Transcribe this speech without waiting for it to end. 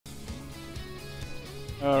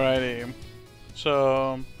Alrighty,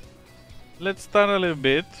 so let's start a little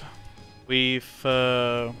bit with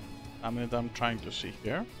something that I'm trying to see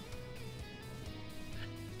here.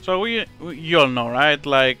 So you all know, right?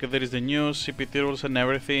 Like there is the new CPT rules and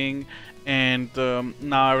everything, and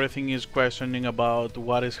now everything is questioning about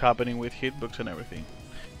what is happening with hitbox and everything.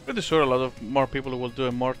 Pretty sure a lot of more people will do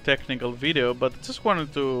a more technical video, but just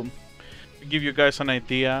wanted to give you guys an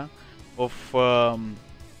idea of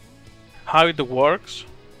how it works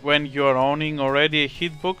when you're owning already a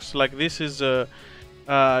hitbox. Like this is a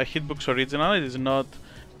hitbox original. It is not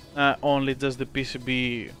only just the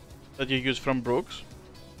PCB that you use from Brooks.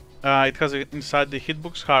 It has inside the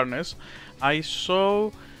hitbox harness. I saw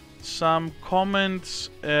some comments.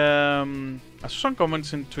 I saw some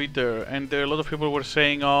comments in Twitter, and there a lot of people were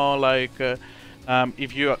saying, "Oh, like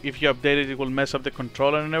if you update it, it will mess up the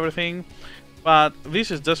controller and everything." But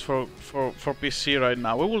this is just for PC right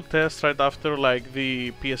now. We will test right after like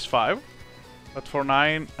the PS5. But for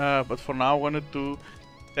now, I wanted to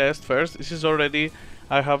test first. This is already.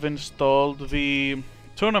 I have installed the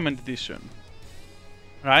Tournament edition.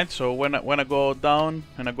 Right. So when I go down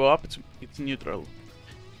and I go up, it's neutral.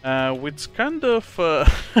 Which kind of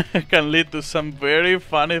can lead to some very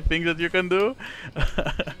funny things that you can do,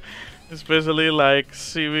 especially like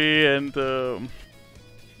CV and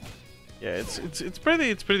yeah, it's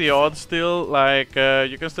pretty odd still. Like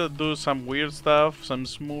you can still do some weird stuff, some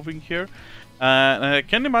smoothing here, and I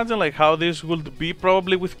can imagine like how this would be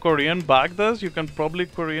probably with Korean Bagdas. You can probably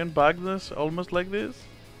Korean Bagdas almost like this.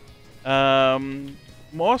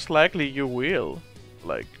 Most likely you will,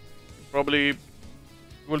 like probably.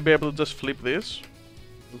 We'll be able to just flip this.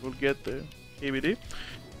 We will get the KBD.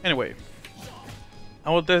 Anyway,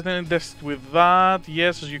 I will definitely test with that.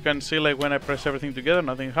 Yes, as you can see, like when I press everything together,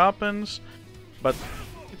 nothing happens. But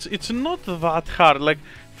it's not that hard. Like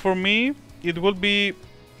for me, it will be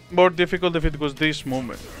more difficult if it was this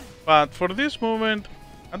movement. But for this movement,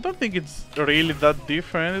 I don't think it's really that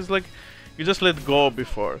different. It's like you just let go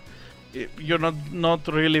before. You're not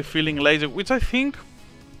really feeling lazy, which I think.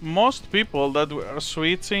 Most people that are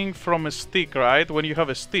switching from a stick, right? When you have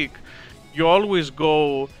a stick, you always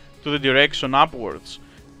go to the direction upwards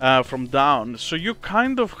from down. So you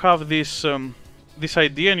kind of have this this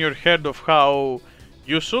idea in your head of how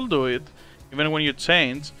you should do it, even when you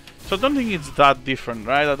change. So I don't think it's that different,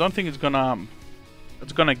 right? I don't think it's gonna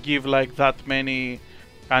give like that many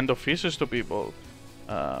kind of issues to people.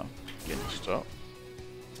 So it's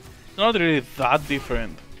not really that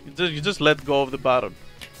different. You just let go of the button.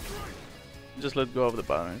 Just let go of the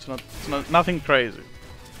button. It's not nothing crazy.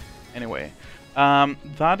 Anyway,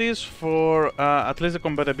 that is for at least the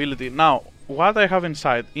compatibility. Now, what I have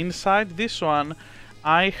inside this one,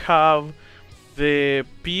 I have the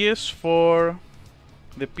PS4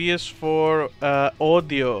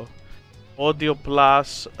 Audio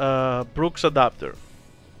Plus Brooks adapter.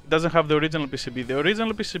 It doesn't have the original PCB. The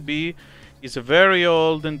original PCB is a very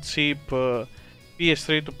old and cheap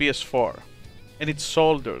PS3 to PS4, and it's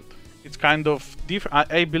soldered. It's kind of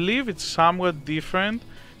different. I believe it's somewhat different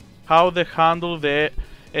how they handle the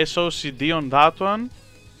SOCD on that one,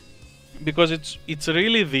 because it's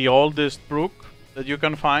really the oldest Brook that you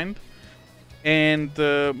can find, and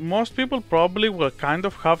most people probably will kind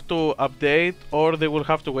of have to update, or they will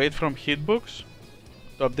have to wait from Hitbox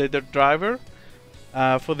to update their driver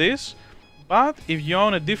for this. But if you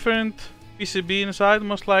own a different PCB inside,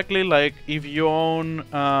 most likely, like if you own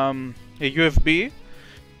a UFB.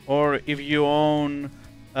 Or if you own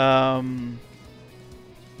the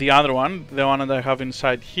other one, the one that I have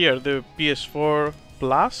inside here, the PS4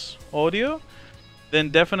 Plus Audio, then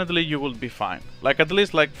definitely you will be fine. Like at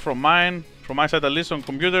least like from my side, at least on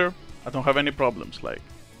computer, I don't have any problems. Like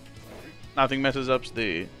nothing messes up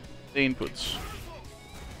the inputs.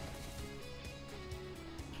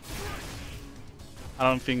 I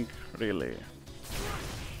don't think really.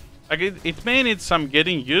 Like it may need some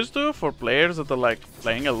getting used to for players that are like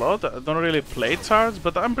playing a lot. I don't really play charts,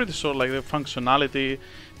 but I'm pretty sure like the functionality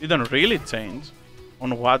didn't really change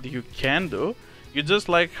on what you can do. You just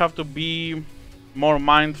like have to be more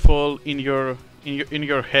mindful in your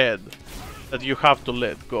head that you have to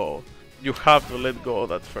let go. You have to let go of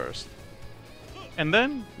that first, and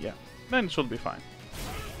then yeah, then it should be fine.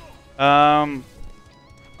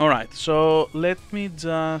 All right, so let me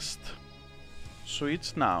just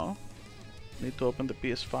switch now. Need to open the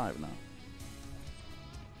PS5 now.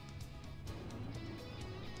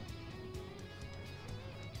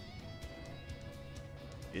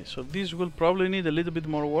 Okay, so this will probably need a little bit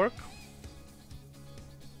more work.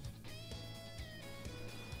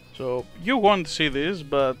 So you won't see this,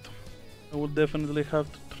 but I will definitely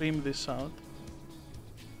have to trim this out.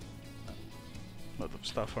 a lot of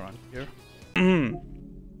stuff around here.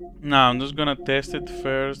 Now I'm just gonna test it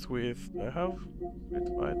first with. Do I have Street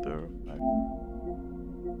Fighter 5?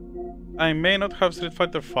 I may not have Street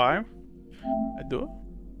Fighter 5. I do.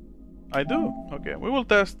 I do. Okay, we will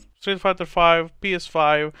test Street Fighter 5,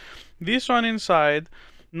 PS5. This one inside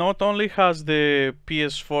not only has the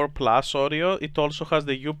PS4 Plus audio, it also has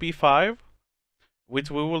the UP5,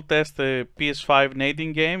 which we will test the PS5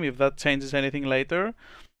 native game if that changes anything later.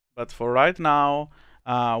 But for right now,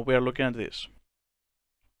 we are looking at this.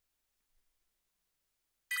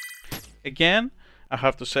 Again, I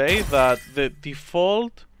have to say that the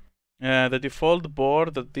default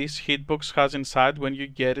board that this Hitbox has inside when you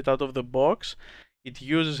get it out of the box, it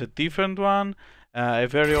uses a different one, a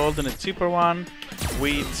very old and a cheaper one,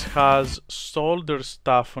 which has solder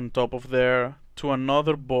stuff on top of there to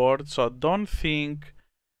another board. So I don't think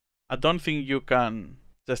you can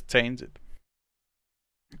just change it.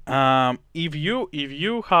 If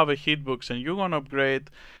you have a Hitbox and you want to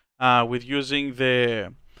upgrade with using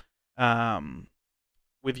the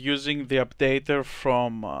updater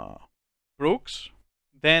from Brook's,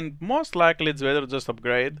 then most likely it's better to just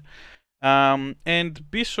upgrade. And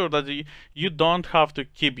be sure that you don't have to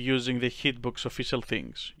keep using the Hitbox official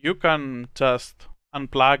things. You can just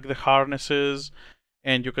unplug the harnesses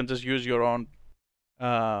and you can just use your own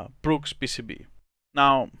Brook's PCB.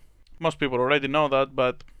 Now, most people already know that,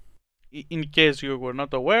 but in case you were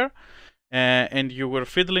not aware and you were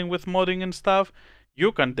fiddling with modding and stuff,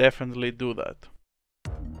 you can definitely do that.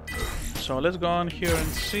 So let's go on here and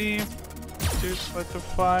see Street Fighter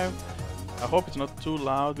 5. I hope it's not too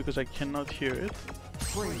loud because I cannot hear it.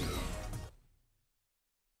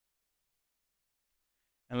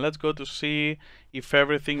 And let's go to see if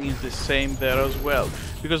everything is the same there as well.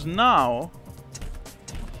 Because now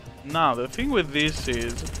the thing with this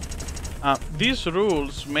is, these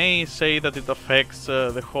rules may say that it affects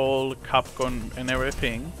the whole Capcom and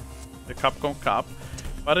everything, the Capcom Cup,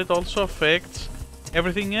 but it also affects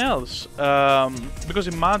everything else. Because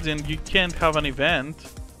imagine you can't have an event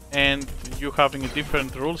and you having a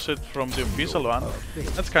different rule set from the official one.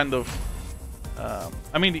 That's kind of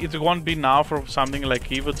I mean, it won't be now for something like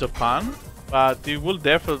EVO Japan, but it will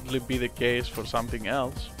definitely be the case for something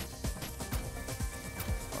else.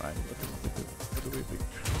 Alright, what do we pick?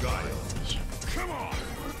 Come on!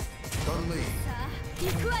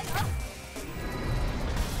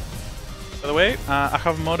 By the way, I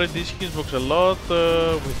have modded this Hitbox a lot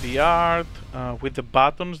with the art, with the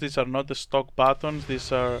buttons. These are not the stock buttons,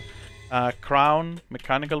 these are crown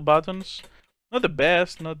mechanical buttons. Not the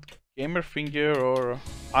best, not gamer finger or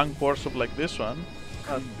punk workshop like this one,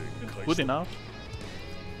 but good enough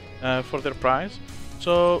for their price.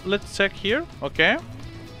 So let's check here. Okay,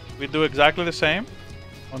 we do exactly the same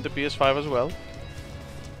on the PS5 as well.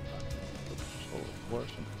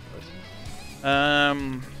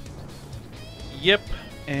 Yep,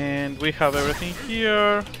 and we have everything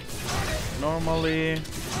here normally.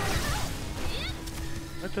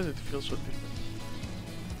 Why does it feel so different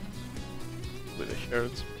with the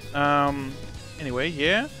shirts? Anyway,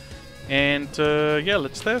 yeah, and yeah,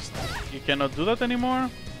 let's test. You cannot do that anymore,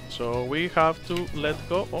 so we have to let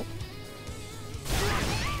go of.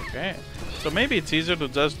 Okay, so maybe it's easier to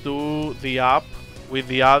just do the up with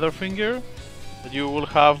the other finger that you will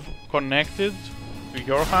have connected to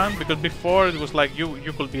your hand, because before it was like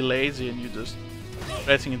you could be lazy and you just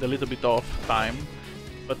pressing it a little bit off time,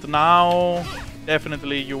 but now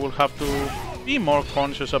definitely you will have to be more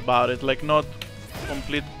conscious about it, like not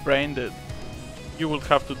complete brain dead. You will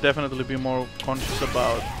have to definitely be more conscious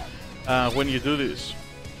about when you do this.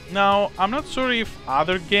 Now, I'm not sure if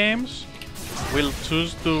other games will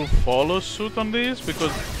choose to follow suit on this,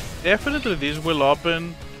 because definitely this will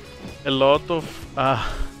open a lot of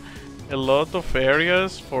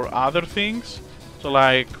areas for other things. So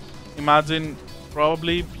like, imagine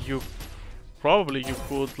probably you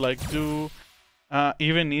could like do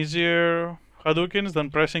even easier Hadoukens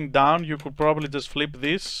than pressing down. You could probably just flip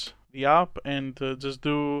this, the up, and just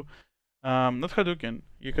do not Hadouken.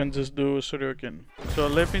 You can just do Shoryuken. So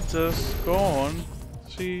let me just go on,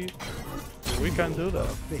 see if we can do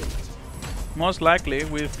that. Most likely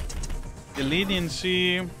with the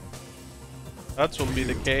leniency that will be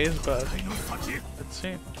the case, but let's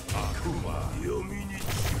see.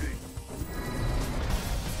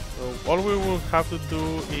 So all we will have to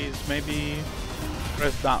do is maybe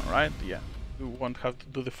press down, right? Yeah, we won't have to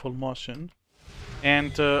do the full motion.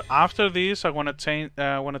 And after this, I want to change.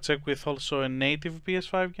 I want to check with also a native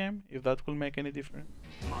PS5 game if that will make any difference.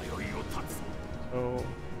 So,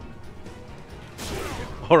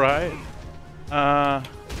 all right.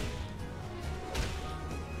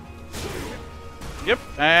 Yep,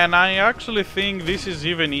 and I actually think this is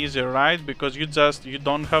even easier, right? Because you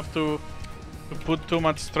don't have to put too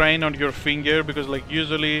much strain on your finger, because like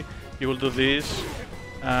usually you will do this.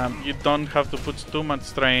 You don't have to put too much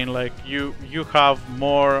strain. Like you have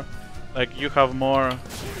more, I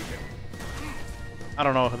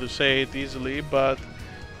don't know how to say it easily, but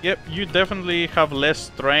yep, you definitely have less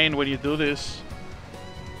strain when you do this.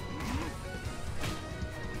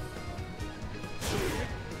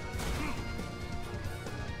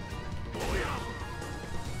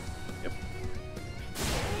 Yep.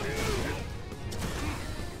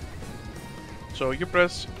 So you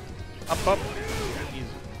press up, easy.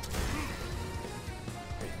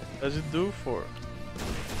 What does it do for?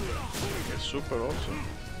 Okay, super also.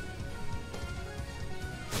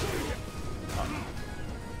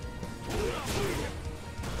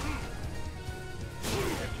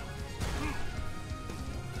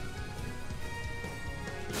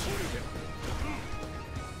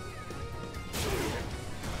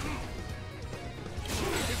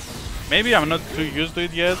 Maybe I'm not too used to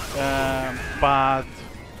it yet, but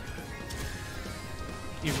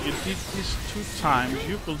if you did this 2 times,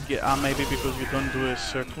 you could get maybe because you don't do a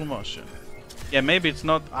circle motion. Yeah, maybe it's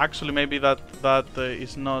not actually. Maybe that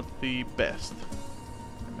is not the best.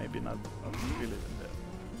 Maybe not really the best.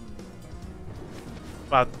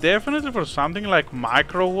 But definitely for something like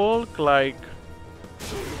micro walk, like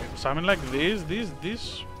something like this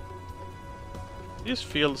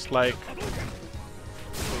feels like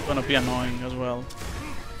it's gonna be annoying as well.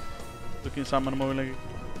 Looking someone moving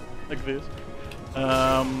like this.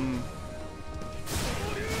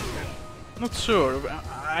 Not sure.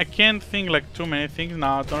 I can't think like too many things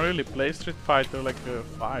now. I don't really play Street Fighter like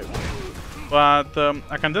 5, but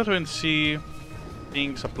I can definitely see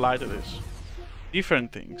things apply to this.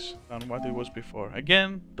 Different things than what it was before.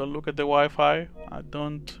 Again, don't look at the Wi-Fi. I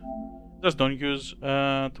just don't use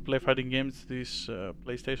to play fighting games this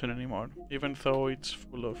PlayStation anymore, even though it's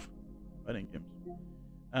full of fighting games.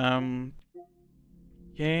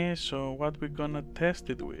 Yeah, so what we're gonna test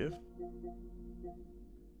it with?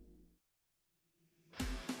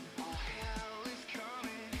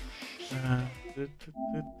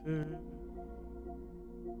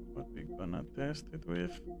 What we're gonna test it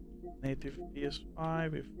with? Native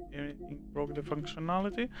PS5, if anything broke the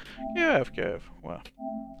functionality. KF, well.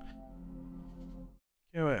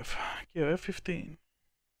 KF 15.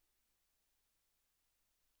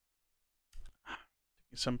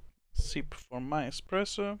 Taking some sip for my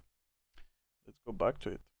espresso. Let's go back to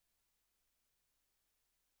it.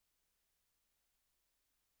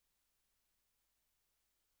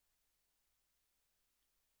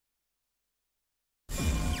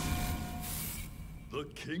 The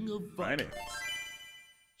king of fighting.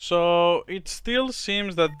 So it still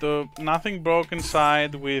seems that nothing broke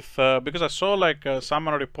inside with because I saw like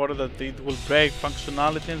someone reported that it will break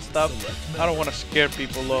functionality and stuff. I don't want to scare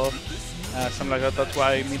people off, something like that. That's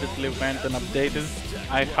why I immediately went and updated.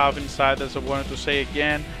 I have inside, as I wanted to say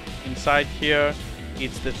again, inside here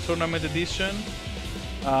it's the tournament edition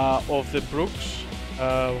of the Brooks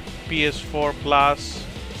PS4 Plus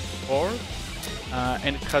board.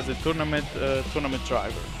 And it has the tournament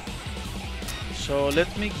driver. So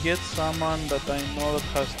let me get someone that I know that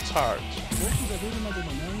has charge.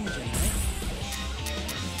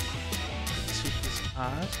 See his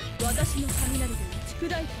ass.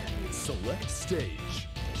 Select stage.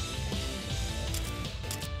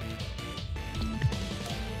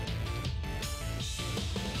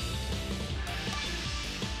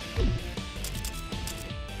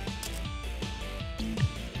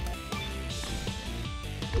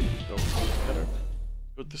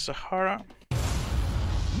 Go to the Sahara.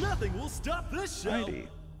 Nothing will stop this show. Righty.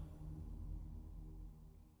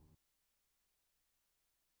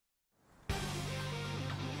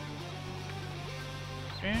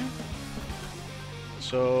 Okay.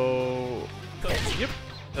 So, yep,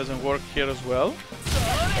 doesn't work here as well.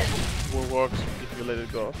 It works if you let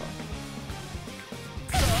it go.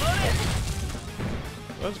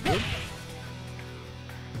 That's good.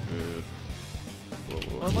 Good.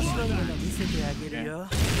 Well,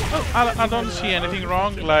 I don't see anything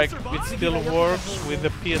wrong. Like, it still works with the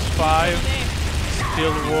PS5. It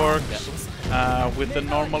still works with the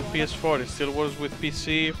normal PS4. It still works with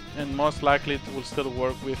PC, and most likely it will still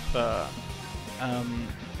work with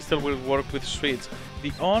Switch.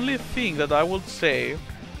 The only thing that I would say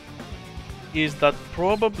is that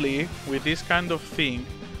probably with this kind of thing,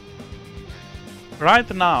 right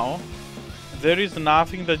now, there is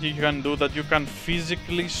nothing that you can do that you can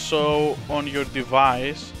physically show on your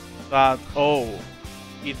device that, oh,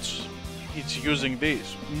 it's it's using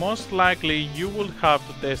this. Most likely you will have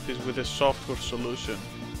to test this with a software solution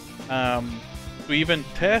to even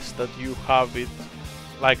test that you have it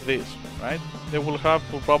like this, right? They will have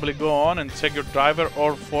to probably go on and check your driver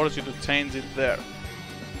or force you to change it there.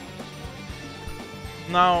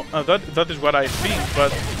 Now that is what I think,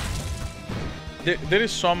 but there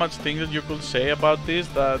is so much things that you could say about this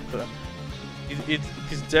that it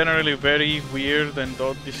is generally very weird, and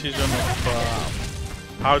the decision of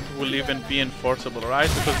how it will even be enforceable, right?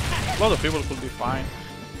 Because a lot of people could be fine,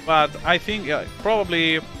 but I think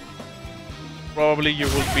probably you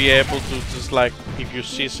will be able to just, like, if you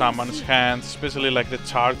see someone's hands, especially like the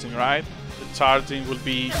charging, right? The charging will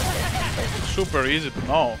be super easy to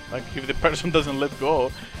know. Like, if the person doesn't let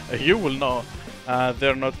go, you will know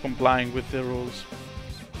they're not complying with the rules.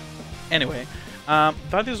 Anyway,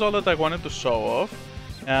 that is all that I wanted to show off,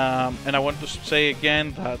 and I want to say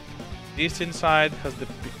again that this inside has the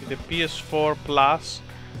PS4 Plus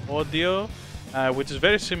audio, which is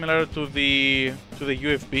very similar to the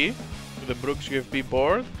UFB, to the Brook's UFB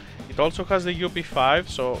board. It also has the UP5,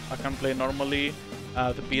 so I can play normally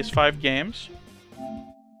the PS5 games.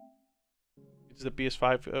 It's the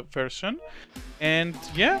PS5 version, and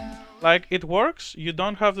yeah, like, it works. You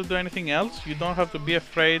don't have to do anything else. You don't have to be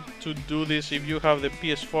afraid to do this if you have the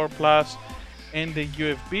PS4 Plus and the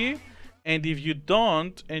UFB. And if you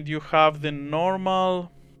don't, and you have the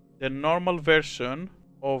normal version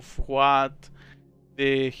of what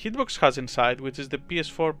the Hitbox has inside, which is the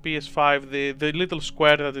PS4, PS5, the little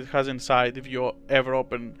square that it has inside, if you ever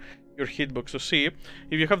open your Hitbox to see.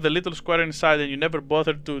 If you have the little square inside and you never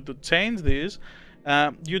bothered to change this,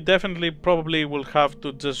 you definitely probably will have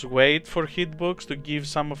to just wait for Hitbox to give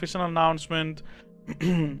some official announcement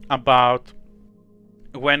about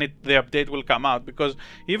when the update will come out. Because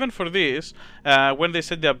even for this, when they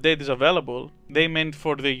said the update is available, they meant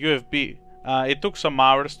for the UFB. It took some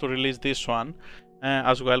hours to release this one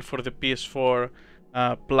as well for the PS4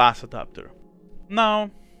 Plus adapter.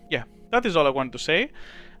 Now, yeah, that is all I want to say.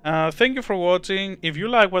 Thank you for watching. If you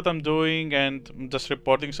like what I'm doing and just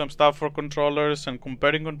reporting some stuff for controllers and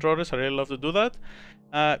comparing controllers, I really love to do that.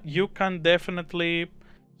 You can definitely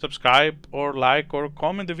subscribe or like or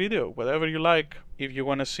comment the video, whatever you like. If you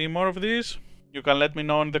want to see more of this, you can let me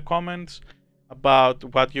know in the comments about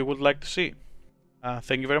what you would like to see.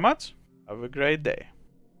 Thank you very much. Have a great day.